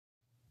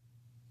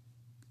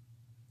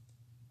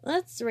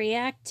Let's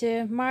react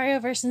to Mario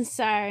vs.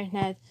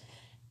 Siren.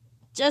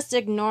 Just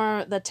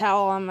ignore the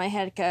towel on my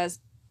head because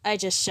I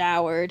just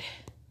showered.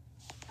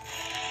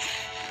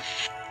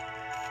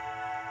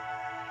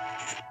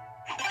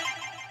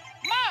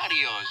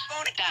 Mario's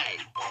die.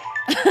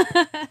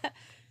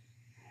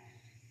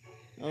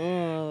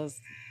 Oh,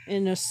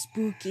 in a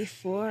spooky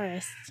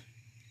forest.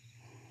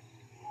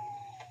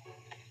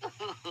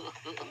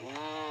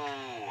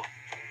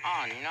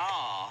 Oh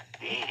no,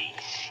 very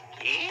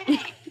scary.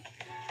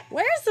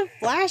 Where's the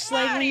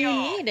flashlight Mario,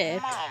 when you need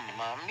it?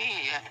 Mamma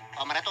mia,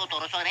 come tutto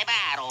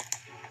sorebaro.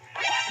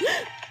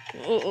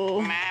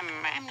 Uh-oh.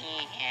 Mamma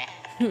mia,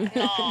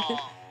 no.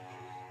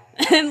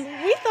 And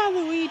we thought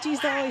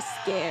Luigi's always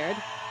scared.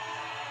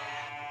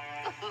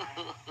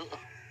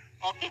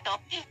 Occhi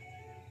tocchi.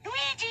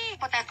 Luigi,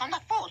 poter con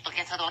posto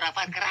che si dovrà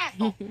far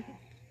grato.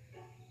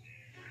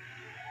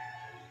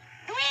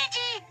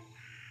 Luigi!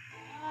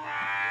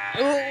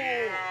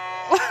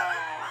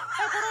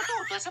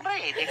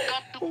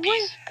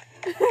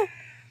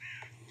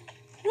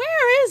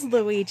 Where is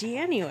Luigi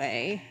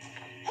anyway?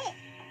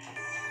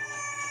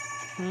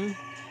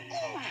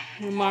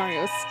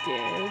 Mario's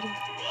scared.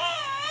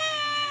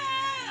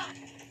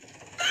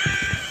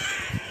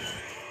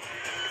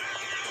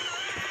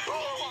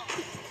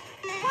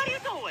 What are you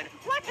doing?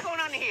 What's going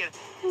on here?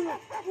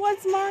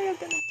 What's Mario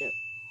gonna do?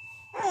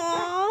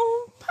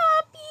 Oh,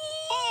 puppy!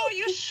 Oh,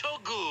 you're so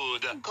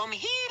good. Come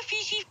here,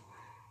 fishy.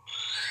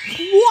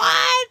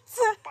 What?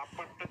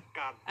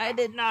 I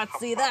did not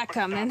see that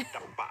coming.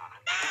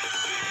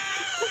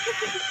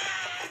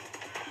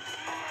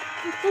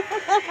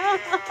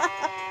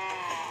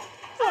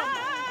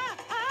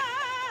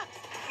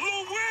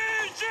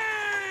 Luigi!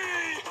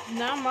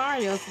 Now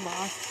Mario's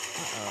lost.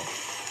 Uh-oh.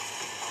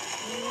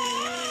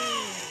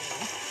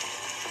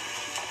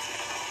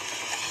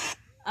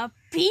 A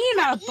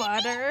peanut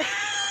butter?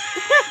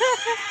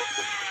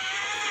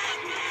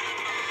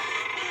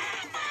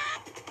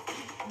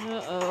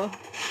 Uh-oh.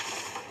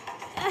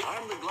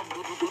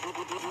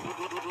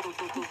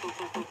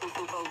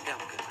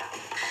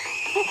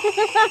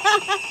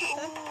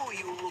 Oh,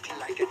 you look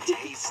like a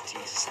tasty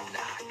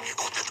snack.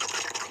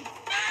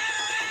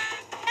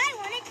 I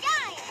want to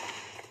die.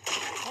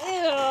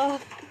 Ew.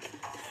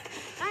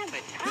 I'm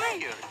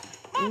tired.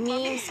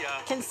 Memes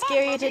can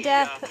scare you to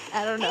death.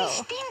 I don't know.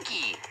 Hey,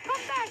 Stinky,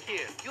 come back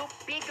here, you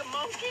big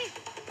monkey.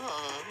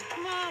 Oh,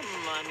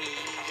 mamma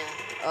mia.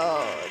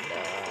 Oh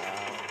no.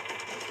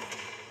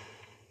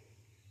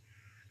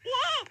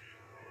 What?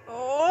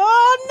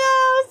 Oh no,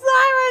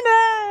 Siren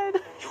Head!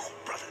 Your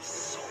brother's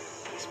soul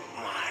is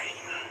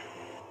mine.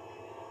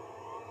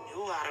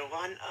 You are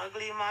one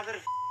ugly mother.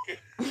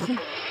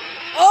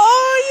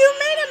 Oh, you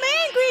made him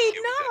angry! It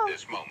was No! at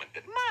this moment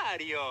that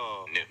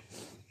Mario. knew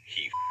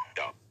he f***ed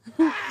up.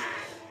 Run,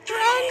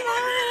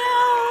 Mario!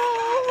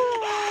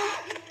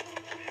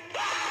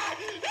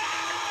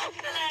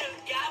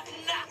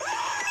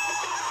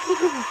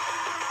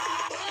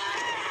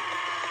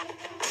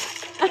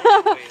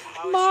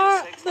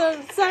 The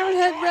Siren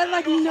Head ran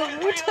like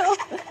Naruto.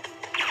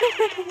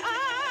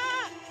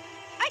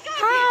 I got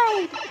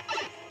Hide!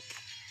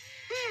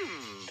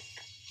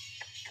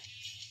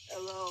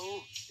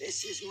 Hello,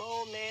 this is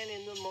Mole Man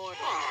in the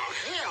morning. Oh,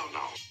 hell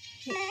no.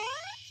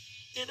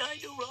 Did I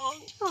do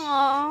wrong?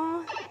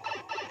 Aww.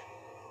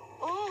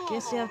 Oh.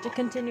 Guess you have to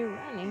continue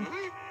running.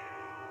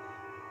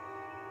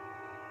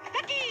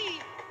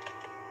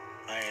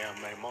 I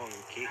am a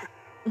monkey.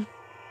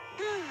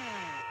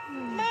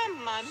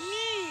 Mamma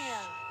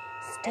mia.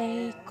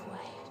 Stay quiet.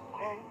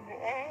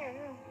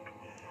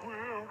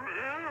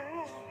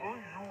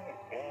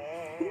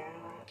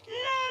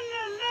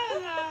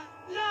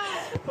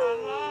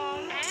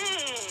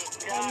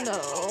 Oh no.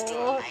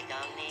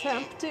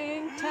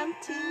 Tempting,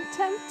 tempting,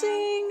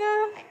 tempting.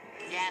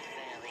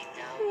 Definitely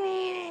don't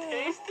need it.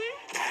 Tasty?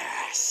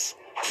 Pass.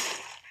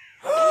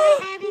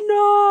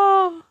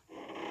 No!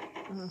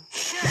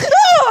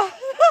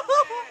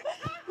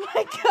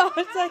 My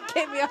God, that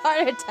gave me a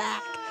heart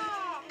attack.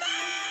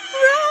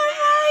 Run,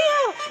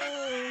 Mario!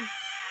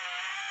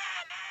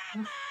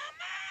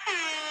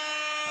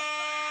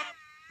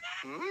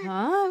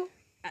 Huh?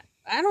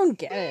 I don't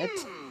get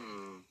it.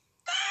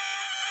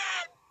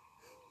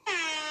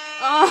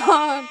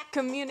 Oh,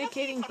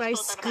 communicating by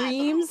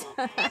screams.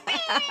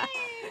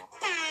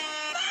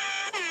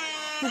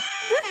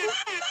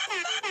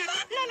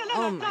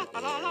 Oh my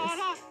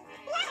goodness.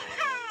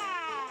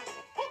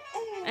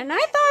 And I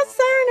thought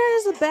Siren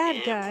is a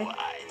bad guy.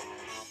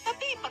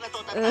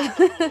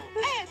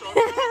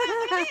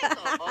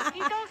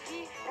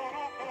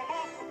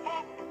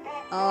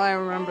 Oh, I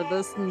remember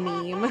this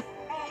meme.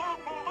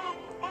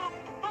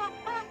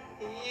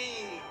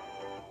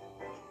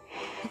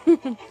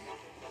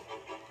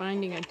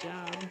 Finding a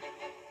job.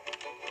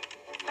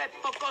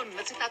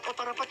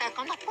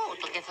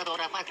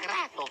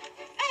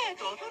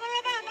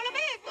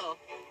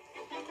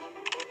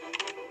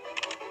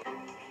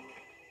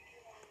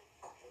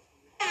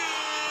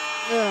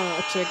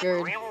 Oh,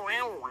 triggered.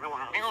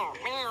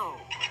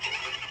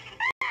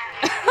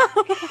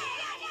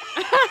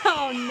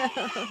 Oh no.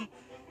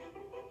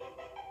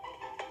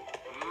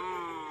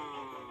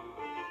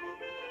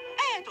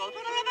 Eto,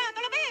 tutto lavato,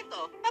 l'abito.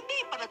 La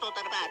pipa da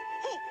tutto lavato.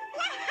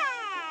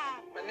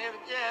 Waha! My name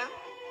is Jeff.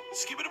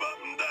 Skip it up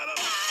and down.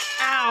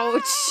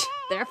 Ouch.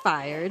 They're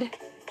fired.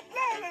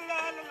 La la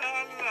la la la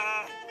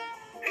la.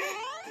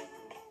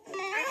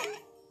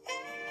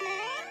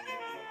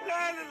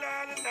 La la la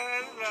la la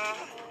la.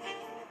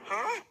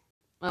 Huh?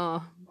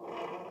 Oh.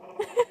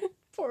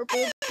 Poor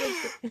boob.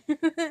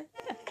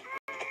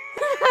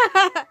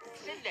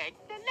 Select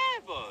the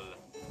level.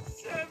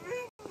 7,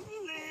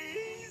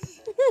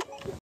 please.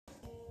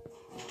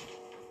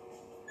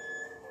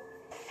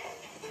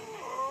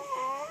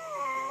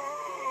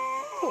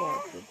 Poor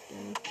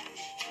boob.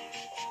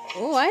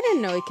 Oh, I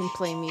didn't know he can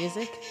play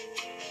music.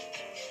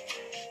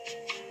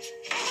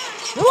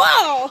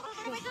 Whoa!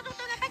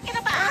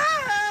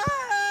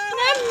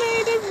 That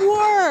made it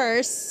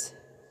worse.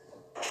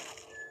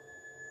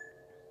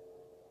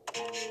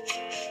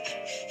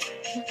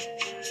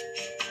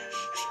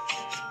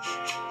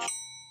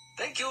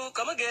 Thank you.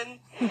 Come again.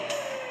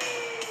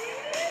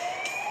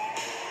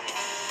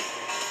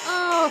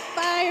 Oh,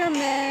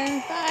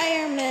 firemen,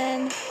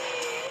 firemen.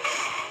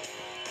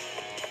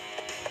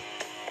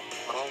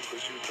 Oh,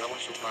 because you're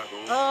jealous of my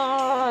boob.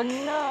 Oh,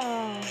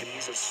 no.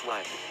 Jesus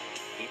swag.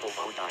 People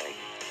are dying.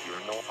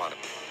 You're no fun.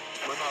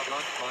 We're not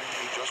on time,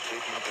 we just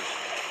taking a piss.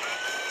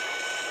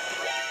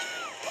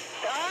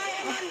 I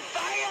am on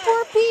fire.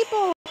 Poor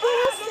people. Who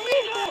will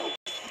save them?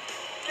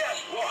 Guess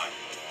what?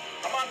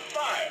 I'm on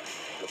fire.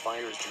 The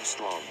fire is too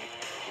strong.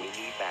 We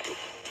need backup.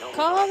 No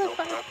Call crap, the no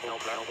fire. crap, no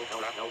crap, no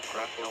crap, no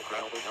crap, no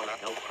crap, no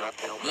crap, no crap,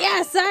 no crap.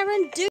 Yeah,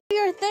 Siren, do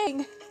your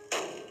thing.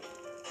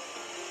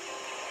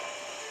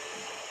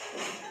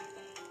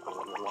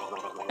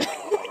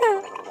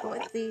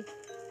 What's he?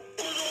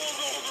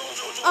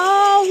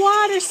 Oh,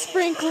 water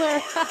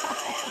sprinkler.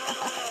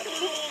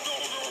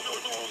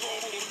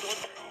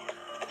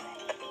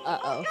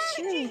 Uh-oh,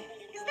 sure.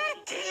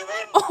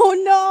 Oh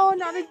no,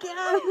 not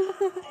again.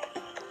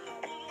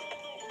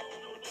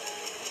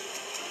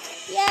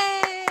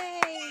 Yay!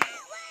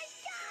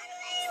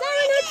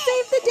 Siren had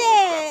saved the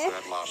day.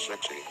 That lost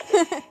sexy.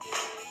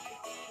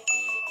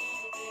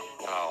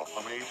 Wow,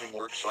 amazing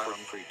work,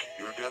 Siren Freak.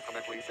 You're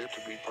definitely fit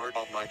to be part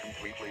of my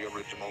completely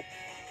original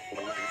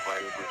movie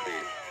fire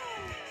brigade.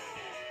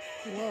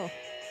 Whoa.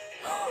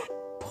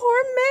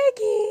 Poor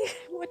Maggie.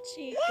 What's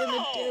she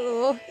gonna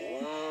do?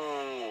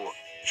 Whoa,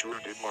 sure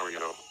did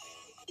Mario.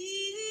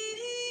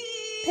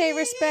 Pay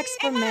respects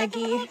for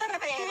Maggie.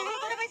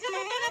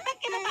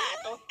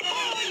 Oh,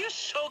 you're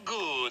so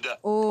good.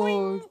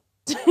 Oh.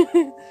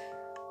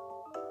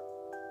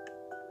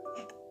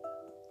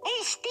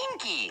 Hey,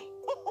 Stinky.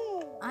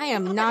 I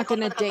am not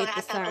gonna date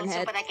the Siren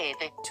Head.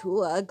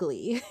 Too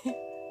ugly.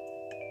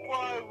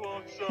 Why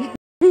won't somebody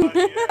in my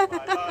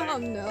life? Oh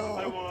no.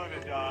 I wanna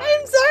die.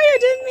 I'm sorry, I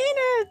didn't mean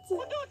it.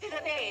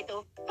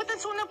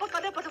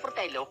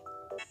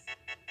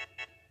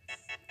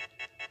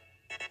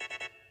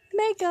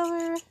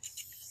 Makeover.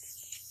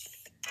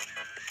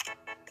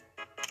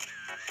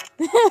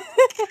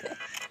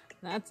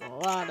 That's a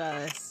lot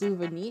of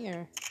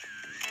souvenir.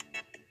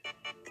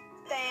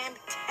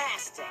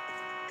 Fantastic.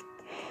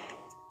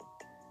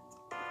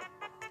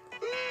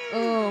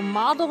 Oh,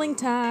 modeling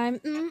time.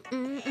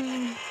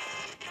 Mm-mm-mm.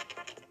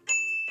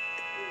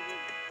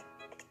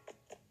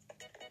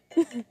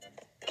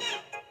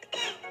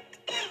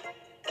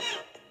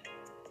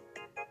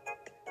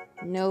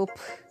 Nope.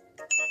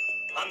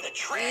 On the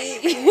train.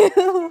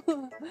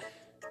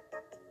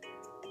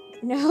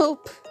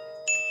 Nope.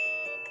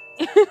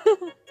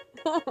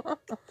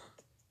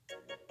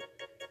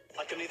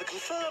 I can neither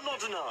confirm nor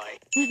deny.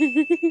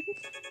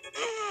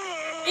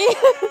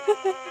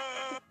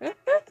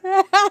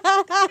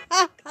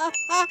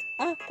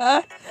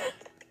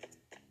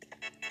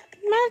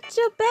 Much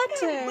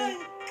better.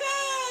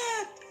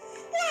 God!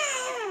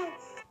 Wow!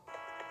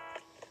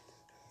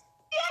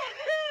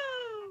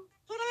 Yahoo!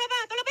 Sono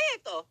lavato,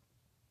 l'abito.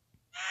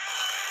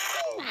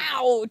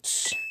 Ouch.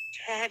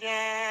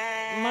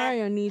 Ta-da!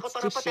 Mario needs to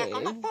Foto shave.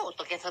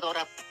 posto che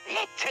adora.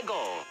 Let's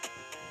go.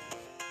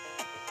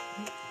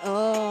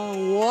 Oh,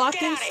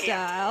 walking Get outta here.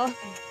 style.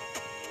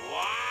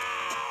 Wow!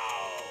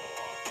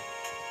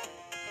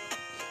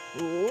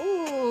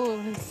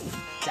 Ooh,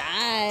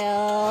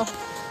 style.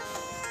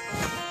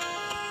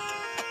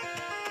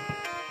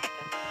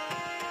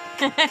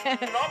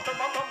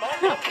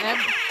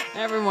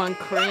 Everyone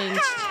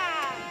cringed.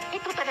 E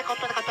tutte le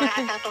cotture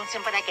catturate sono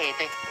sempre da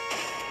chete.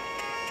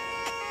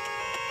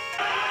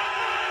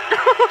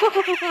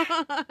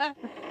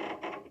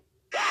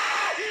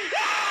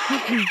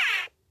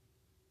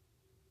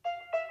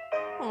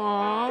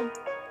 Aww.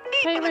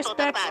 Pay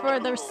respects for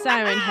the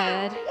Siren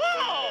Head.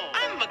 Whoa!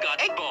 I'm the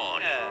god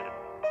born.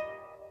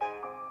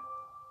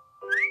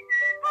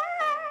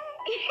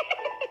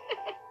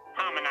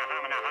 Hamina,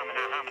 hamina,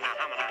 hamina, hamina,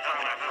 hamina,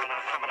 hamina, hamina,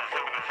 hamina,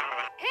 hamina,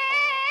 hamina.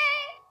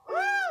 Hey!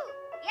 Woo!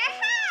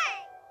 Yeah!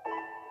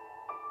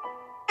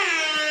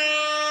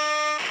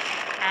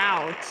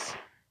 Ouch.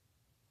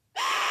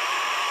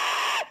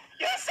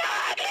 Yes,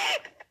 sir!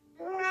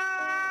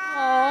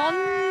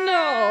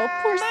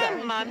 Poor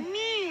siren Mamma head.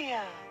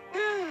 mia!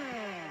 Aw.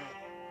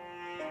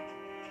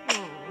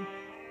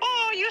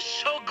 Oh, you're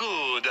so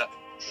good!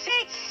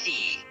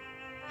 Sexy!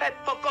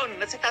 Peppo con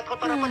se tatko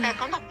para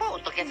poteto na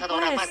poto che sa What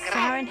dora is par gra.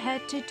 siren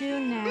head to do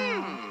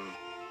now?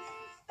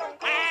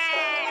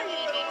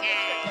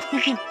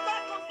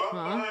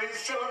 Huh?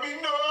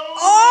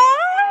 Oh!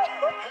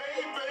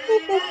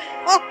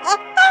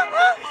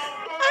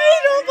 I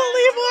don't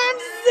believe what I'm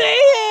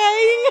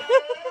saying.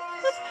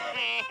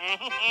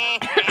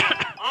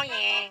 Oh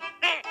yeah.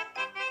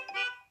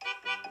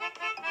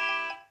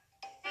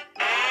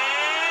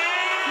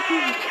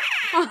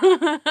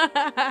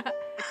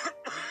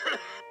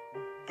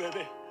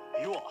 Baby,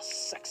 you are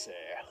sexy.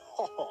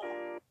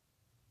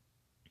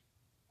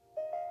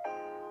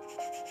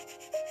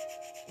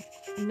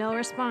 No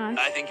response.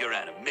 I think you're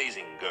an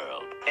amazing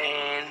girl.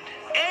 And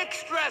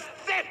extra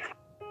thick!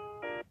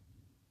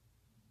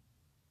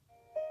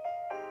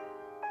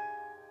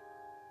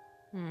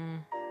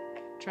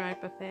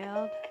 Tried but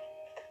failed.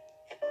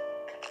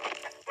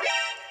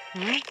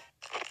 Hmm?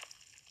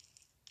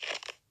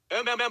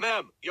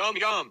 Yum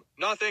yum.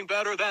 Nothing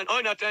better than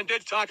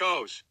unattended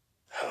tacos.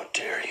 How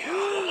dare you?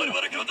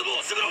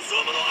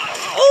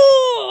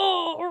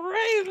 Oh,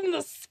 right in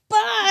the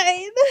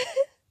spine.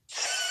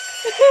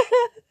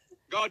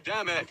 God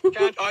damn it.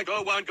 Can't I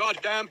go one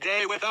goddamn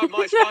day without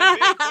my spine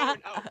being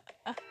torn out?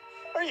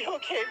 Are you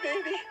okay,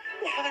 baby?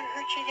 They haven't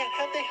hurt you yet,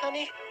 have they,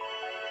 honey?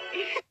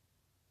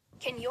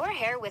 Can your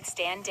hair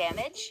withstand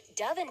damage?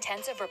 Dove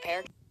Intensive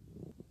Repair.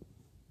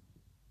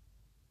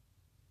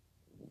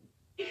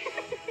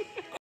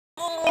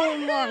 Oh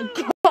my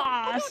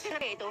gosh.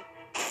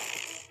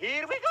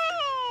 Here we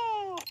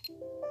go!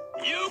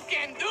 You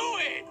can do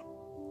it!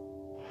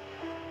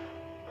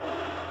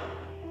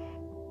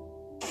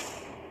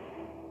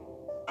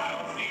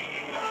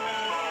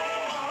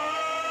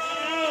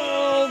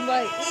 Oh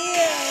my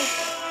ears.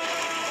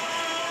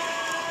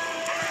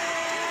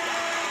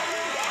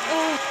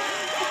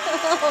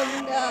 Oh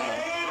no.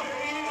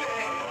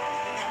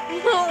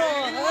 Oh,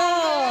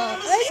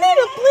 I need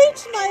to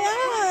bleach my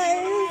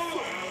eyes.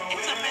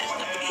 It's a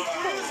masterpiece!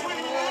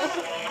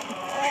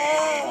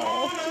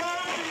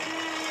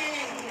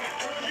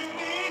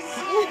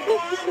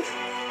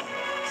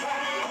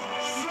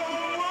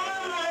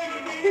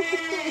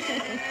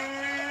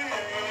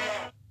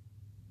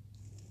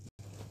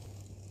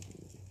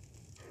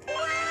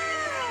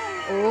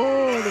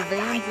 Oh, the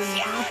Vans in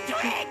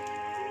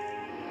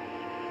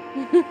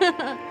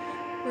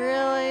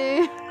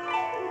Really?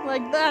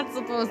 Like that's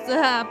supposed to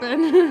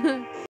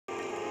happen.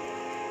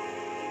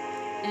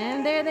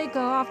 And there they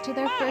go off to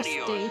their first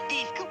date.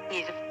 This cook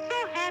is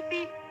so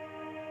happy.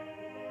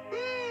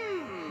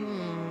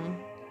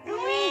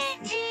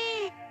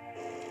 Luigi!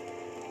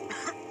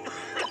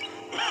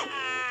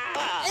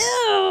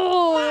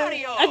 Ew!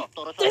 Mario!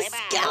 The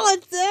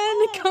skeleton!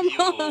 Come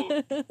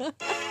on!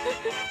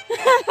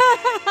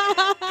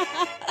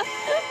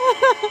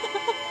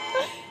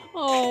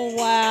 Oh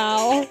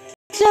wow.